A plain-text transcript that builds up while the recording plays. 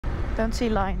Don't see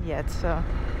line yet, so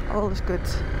all is good.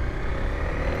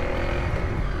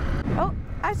 Oh,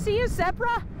 I see a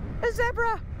zebra! A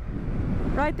zebra!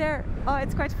 Right there. Oh,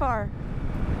 it's quite far.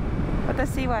 But I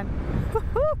see one.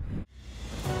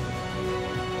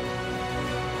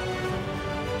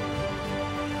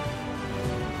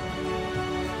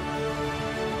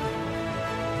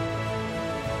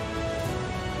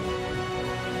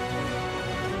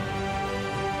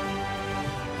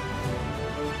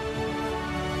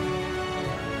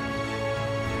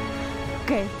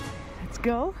 Okay, let's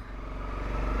go.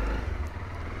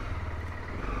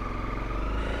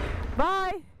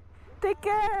 Bye! Take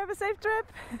care, have a safe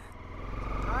trip!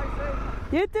 Bye, safe.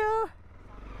 You too!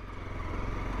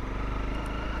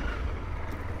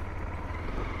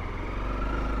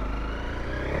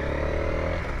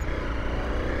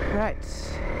 Right.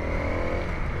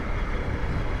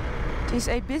 It is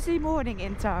a busy morning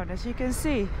in town, as you can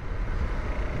see.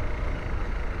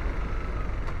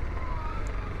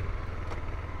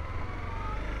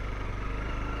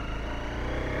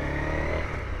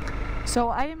 So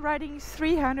I am riding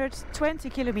 320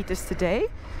 kilometers today,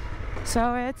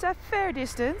 so it's a fair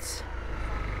distance.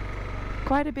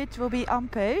 Quite a bit will be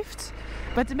unpaved,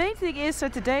 but the main thing is, so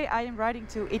today I am riding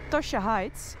to Etosha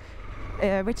Heights,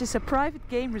 which is a private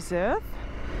game reserve,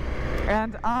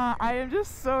 and I am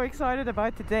just so excited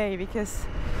about today because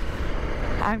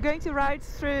I'm going to ride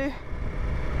through,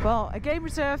 well, a game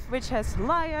reserve which has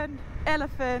lion,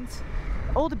 elephant,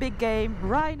 all the big game,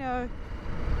 rhino.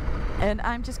 And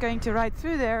I'm just going to ride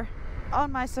through there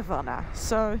on my Savannah.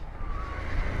 So,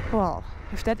 well,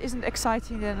 if that isn't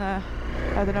exciting, then I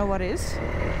don't know what is.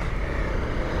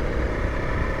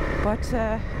 But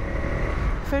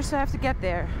first I have to get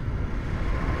there.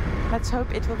 Let's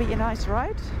hope it will be a nice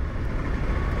ride.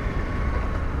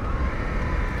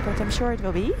 But I'm sure it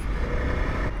will be.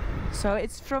 So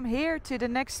it's from here to the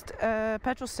next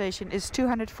petrol station is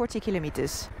 240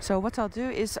 kilometers. So what I'll do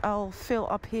is I'll fill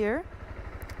up here.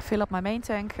 Fill up my main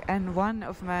tank and one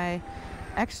of my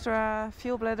extra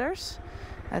fuel bladders,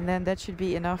 and then that should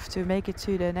be enough to make it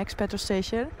to the next petrol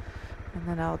station, and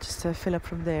then I'll just fill up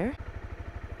from there.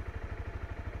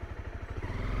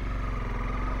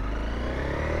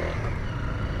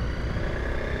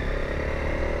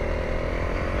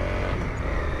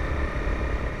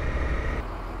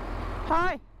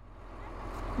 Hi,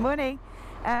 morning.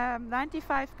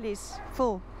 95 please,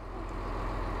 full.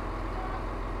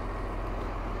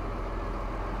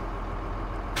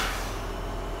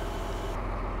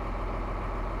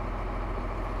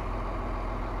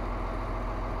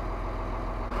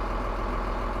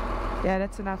 Yeah,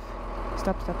 that's enough.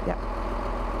 Stop, yeah.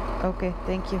 Okay,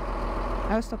 thank you.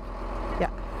 Now stop. Yeah.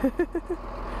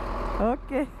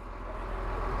 Okay.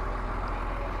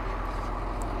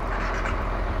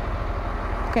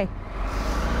 Okay.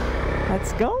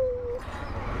 Let's go.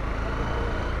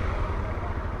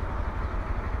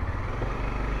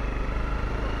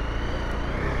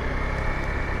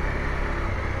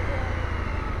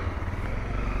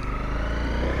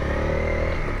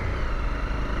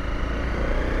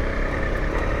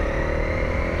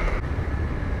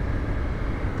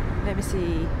 Let me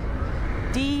see,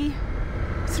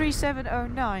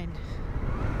 D3709.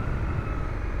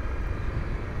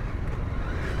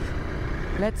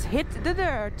 Let's hit the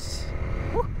dirt.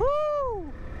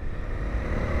 Woohoo!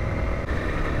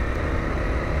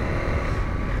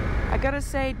 I gotta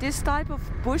say, this type of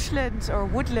bushland or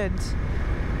woodland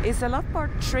is a lot more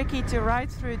tricky to ride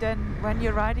through than when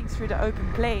you're riding through the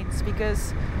open plains,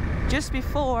 because just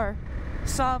before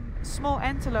some small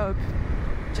antelope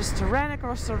just ran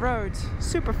across the road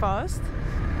super fast,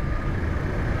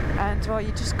 and well,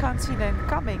 you just can't see them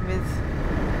coming with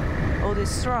all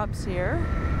these shrubs here.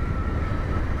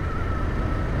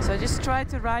 So I just try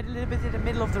to ride a little bit in the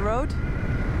middle of the road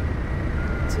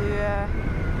to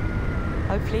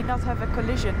hopefully not have a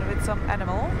collision with some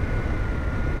animal.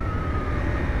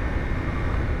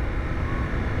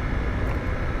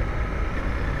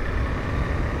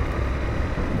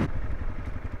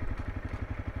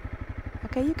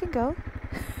 Okay, you can go.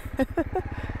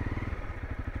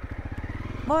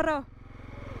 Moro!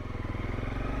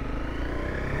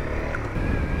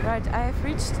 Right, I have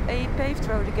reached a paved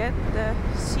road again, the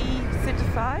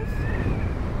C35,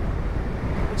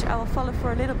 which I will follow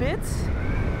for a little bit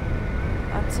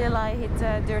until I hit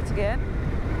dirt again.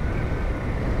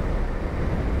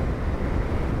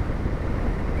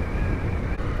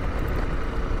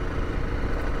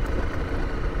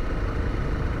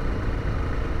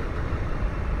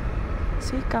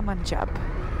 See, come on, job.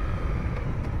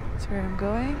 That's where I'm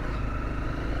going.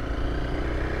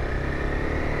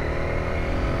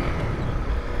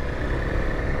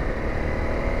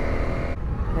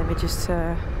 me just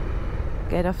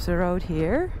get off the road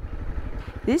here.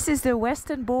 This is the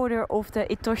western border of the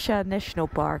Etosha National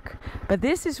Park, but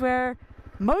this is where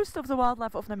most of the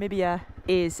wildlife of Namibia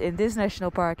is, in this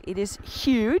national park. It is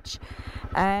huge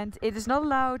and it is not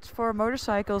allowed for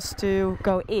motorcycles to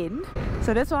go in.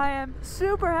 So that's why I'm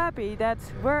super happy that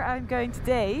where I'm going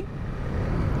today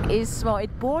is, well,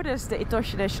 it borders the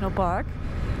Etosha National Park,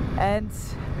 and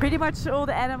pretty much all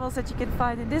the animals that you can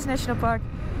find in this national park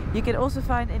you can also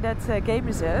find in that game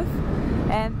reserve,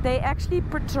 and they actually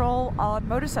patrol on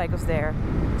motorcycles there,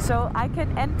 so I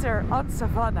can enter on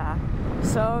Savannah.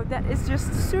 So that is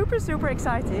just super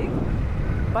exciting.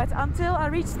 But until I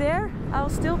reach there, I'll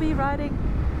still be riding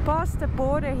past the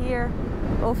border here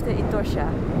of the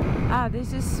Etosha. Ah,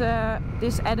 this is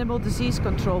this animal disease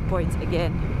control point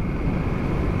again.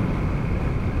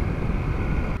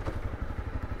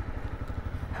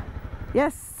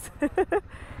 Yes. How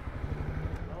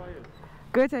are you?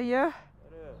 Good, and you?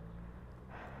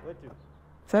 Where to?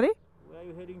 Sorry? Where are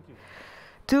you heading to?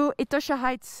 To Etosha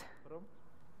Heights.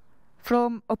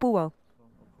 From Opuwo. From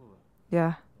Opuwo.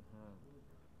 Yeah.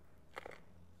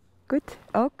 Good.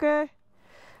 Okay.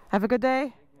 Have a good day.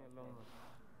 Take me along.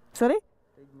 Sorry?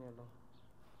 Take me along.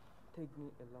 Take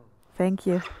me along. Thank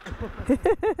you.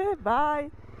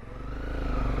 Bye.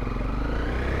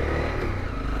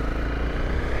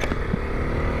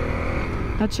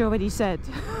 Not sure what he said.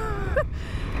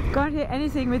 Can't hear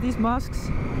anything with these masks.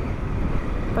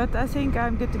 But I think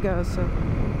I'm good to go, so.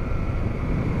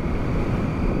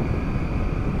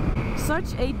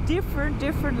 Such a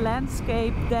different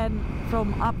landscape than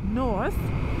from up north.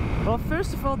 Well,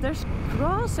 first of all, there's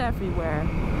grass everywhere,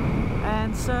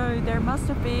 and so there must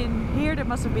have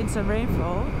been some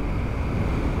rainfall,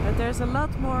 but there's a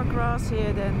lot more grass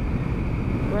here than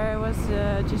where I was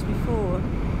just before,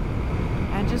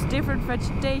 and just different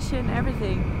vegetation,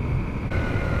 everything.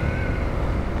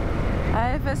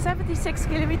 I have 76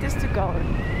 kilometers to go,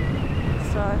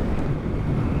 so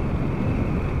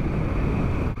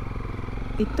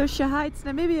Etosha Heights,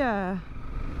 Namibia.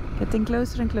 Getting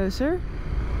closer and closer.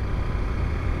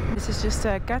 This is just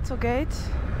a cattle gate.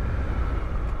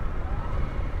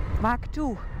 Maak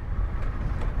toe,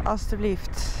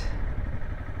 alstublieft.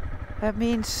 That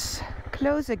means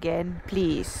close again,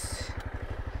 please.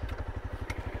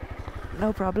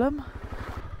 No problem.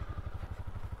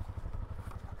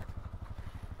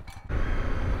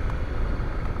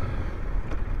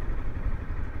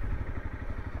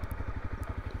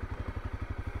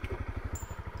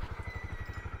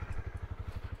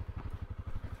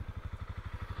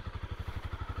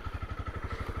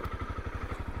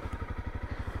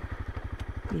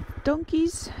 With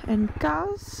donkeys and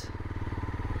cows.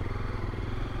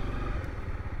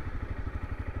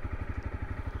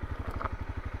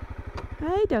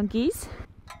 Hi donkeys.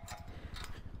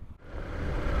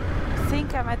 I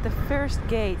think I'm at the first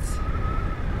gate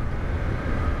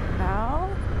now.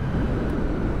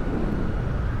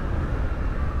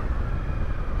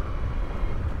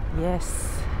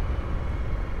 Yes.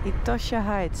 Etosha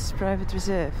Heights Private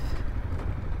Reserve.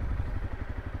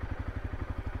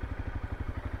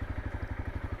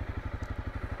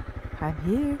 I'm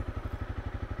here.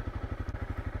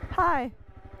 Hi.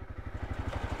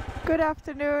 Good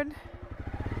afternoon.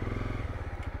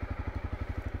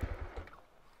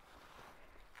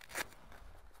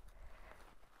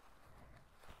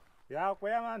 Ja,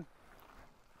 kuya man.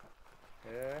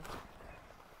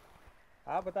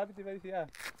 Tapi tiba siya.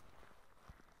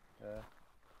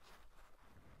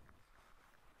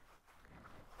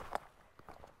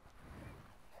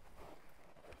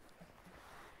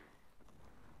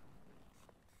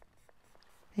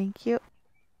 Thank you.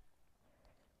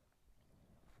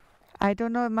 I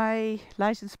don't know my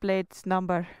license plate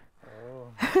number.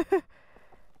 Oh.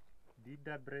 Did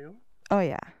that bro? Oh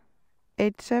yeah.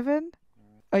 87?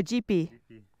 Oh, GP.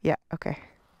 GP. Yeah, okay.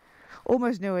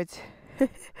 Almost knew it.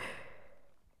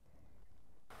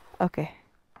 Okay.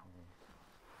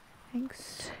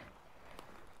 Thanks.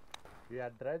 We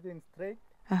are driving straight.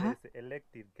 Uh-huh. There's an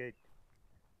electric gate.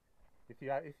 If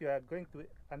you are going to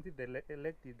until the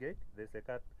electric gate, there's a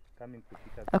car coming to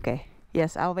pick up. Okay.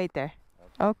 Yes, I'll wait there.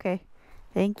 Okay.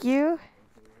 Thank you.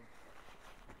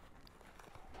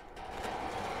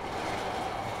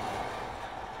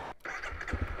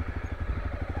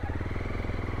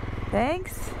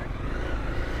 Thanks.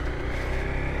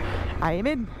 I am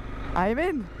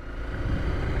in.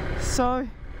 So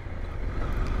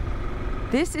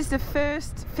this is the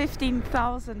first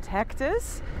 15,000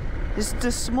 hectares. This is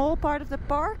the small part of the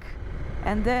park,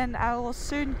 and then I will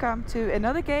soon come to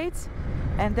another gate,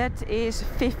 and that is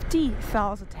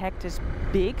 50,000 hectares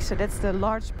big. So that's the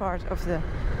large part of the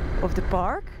of the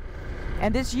park.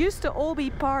 And this used to all be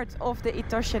part of the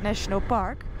Etosha National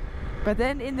Park. But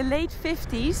then in the late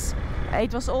 50s,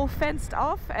 it was all fenced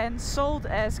off and sold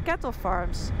as cattle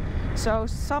farms. So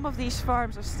some of these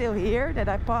farms are still here that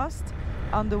I passed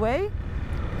on the way.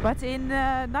 But in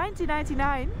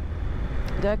 1999,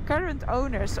 the current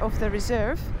owners of the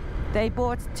reserve, they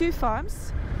bought 2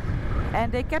 farms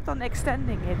and they kept on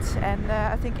extending it. And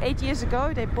I think 8 years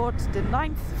ago they bought the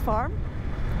 9th farm,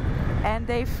 and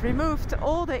they've removed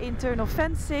all the internal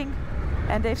fencing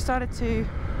and they've started to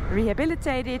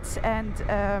rehabilitate it and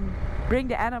bring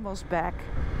the animals back.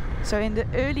 So in the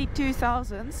early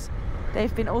 2000s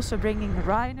they've been also bringing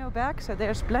rhino back. So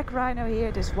there's black rhino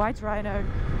here, there's white rhino,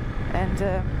 and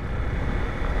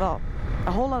well,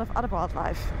 a whole lot of other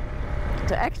wildlife.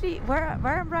 So actually where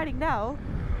I'm riding now,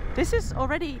 this is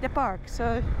already the park,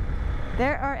 so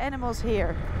there are animals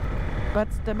here, but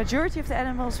the majority of the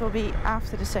animals will be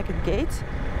after the second gate.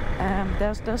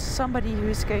 There's somebody who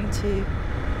is going to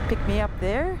pick me up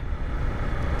there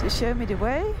to show me the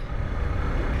way,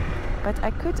 but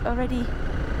I could already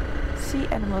see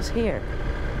animals here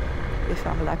if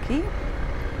I'm lucky,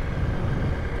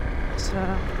 so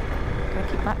I'm gonna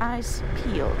keep my eyes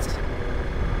peeled.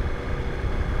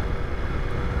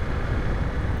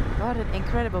 What an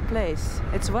incredible place.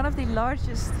 It's one of the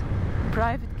largest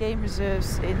private game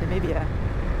reserves in Namibia.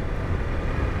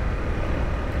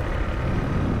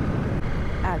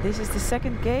 This is the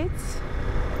second gate.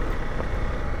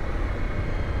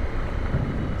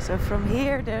 So from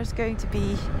here there's going to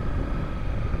be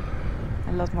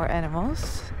a lot more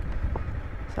animals.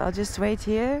 So I'll just wait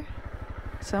here.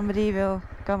 Somebody will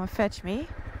come and fetch me,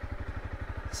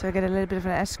 so I get a little bit of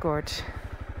an escort.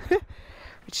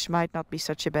 Which might not be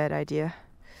such a bad idea.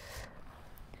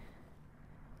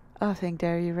 Oh, I think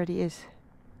there he already is.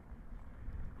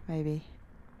 Maybe.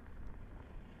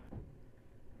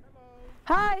 Hello.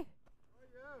 Hi! How are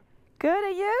you? Good,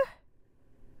 and you?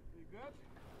 You good?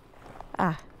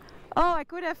 Ah. Oh, I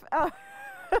could have... Oh.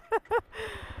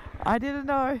 I didn't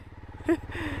know.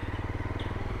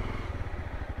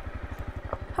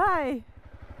 Hi.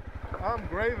 I'm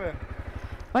Graven.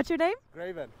 What's your name?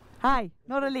 Graven. Hi,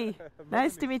 Noralie.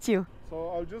 Nice to meet you. So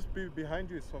I'll just be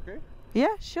behind you, it's okay?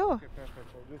 Yeah, sure. Okay, perfect.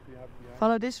 I'll just be behind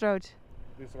Follow this road.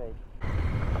 this road.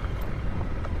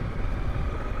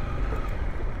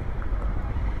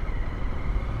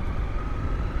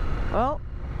 Well,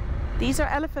 these are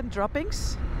elephant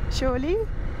droppings, surely.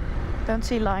 Don't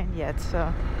see lion yet,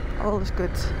 so all is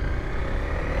good.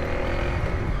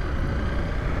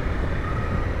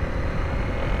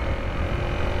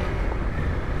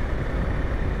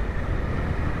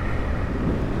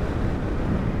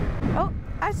 Oh,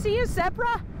 I see a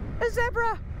zebra! A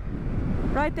zebra!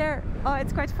 Right there. Oh,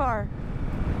 it's quite far.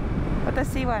 But I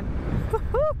see one.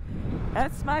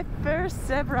 That's my first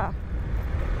zebra.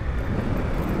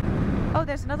 Oh,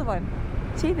 there's another one.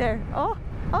 See there? Oh,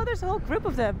 there's a whole group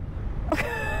of them.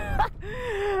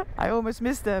 I almost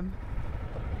missed them.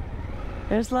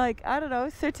 There's like, I don't know,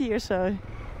 30 or so.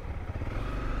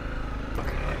 Going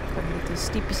a little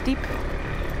steepy steep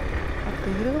up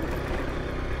the hill.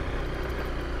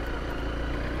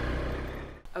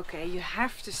 Okay, you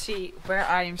have to see where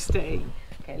I am staying.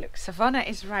 Okay, look, Savannah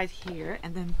is right here,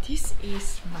 and then this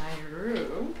is my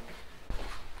room.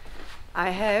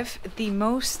 I have the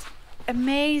most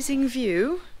amazing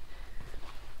view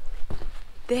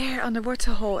there on the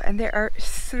waterhole, and there are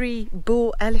 3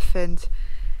 bull elephants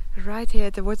right here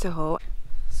at the waterhole.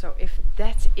 So if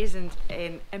that isn't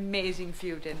an amazing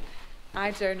view, then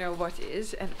I don't know what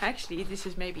is. And actually this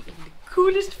is maybe even the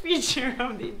coolest feature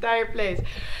of the entire place.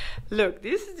 Look,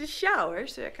 this is the shower,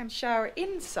 so I can shower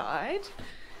inside,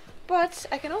 but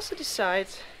I can also decide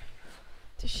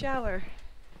to shower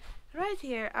right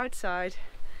here outside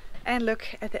and look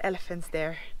at the elephants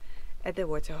there at the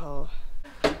waterhole.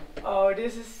 Oh,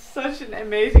 this is such an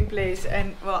amazing place,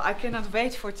 and well, I cannot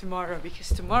wait for tomorrow, because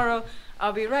tomorrow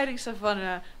I'll be riding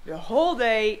Savannah the whole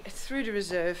day through the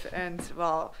reserve, and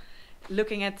well,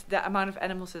 looking at the amount of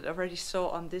animals that I already saw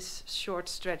on this short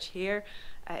stretch here,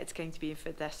 it's going to be a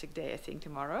fantastic day, I think,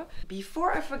 tomorrow.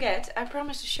 Before I forget, I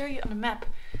promised to show you on the map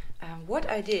what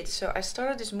I did. So I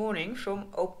started this morning from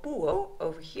Opuo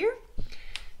over here,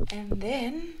 and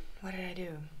then what did I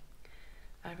do?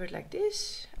 I rode like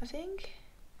this, I think.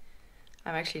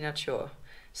 I'm actually not sure.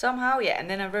 Somehow, yeah, and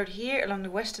then I rode here along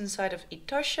the western side of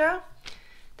Etosha.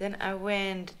 Then I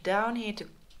went down here to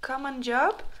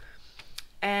Kamanjab,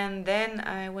 and then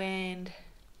I went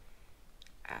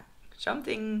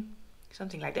something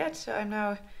like that. So I'm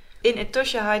now in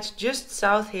Etosha Heights, just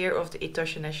south here of the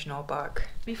Etosha National Park.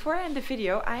 Before I end the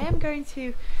video, I am going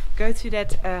to go to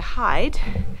that hide,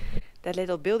 that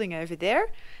little building over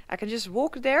there. I can just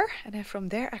walk there, and then from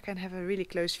there I can have a really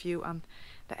close view on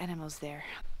the animals there.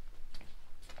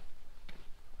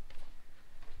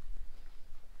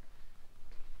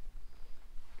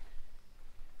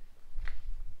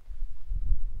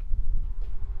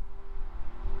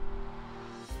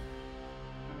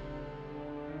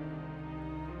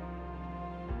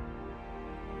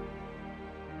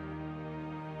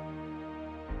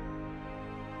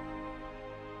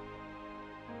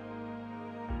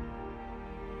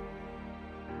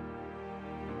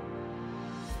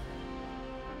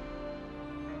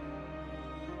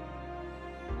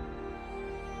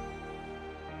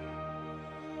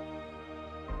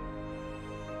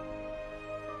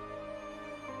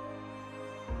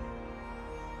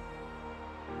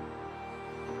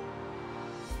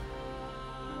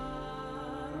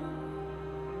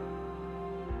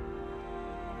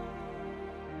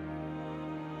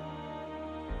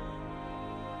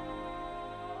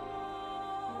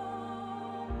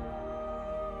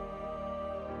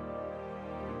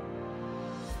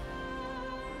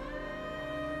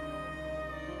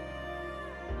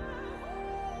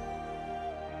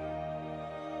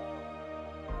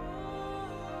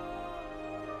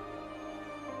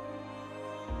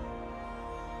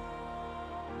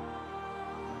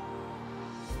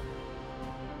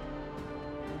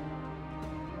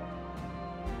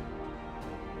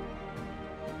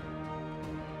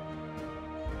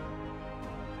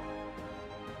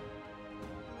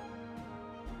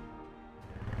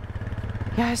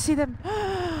 Yeah, I see them.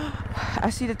 I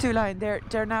see the two lions.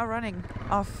 They're now running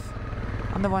off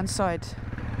on the one side.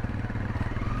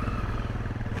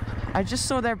 I just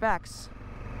saw their backs.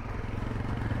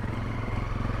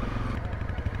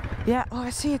 Yeah, oh, I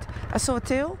see it. I saw a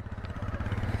tail.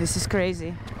 This is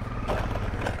crazy.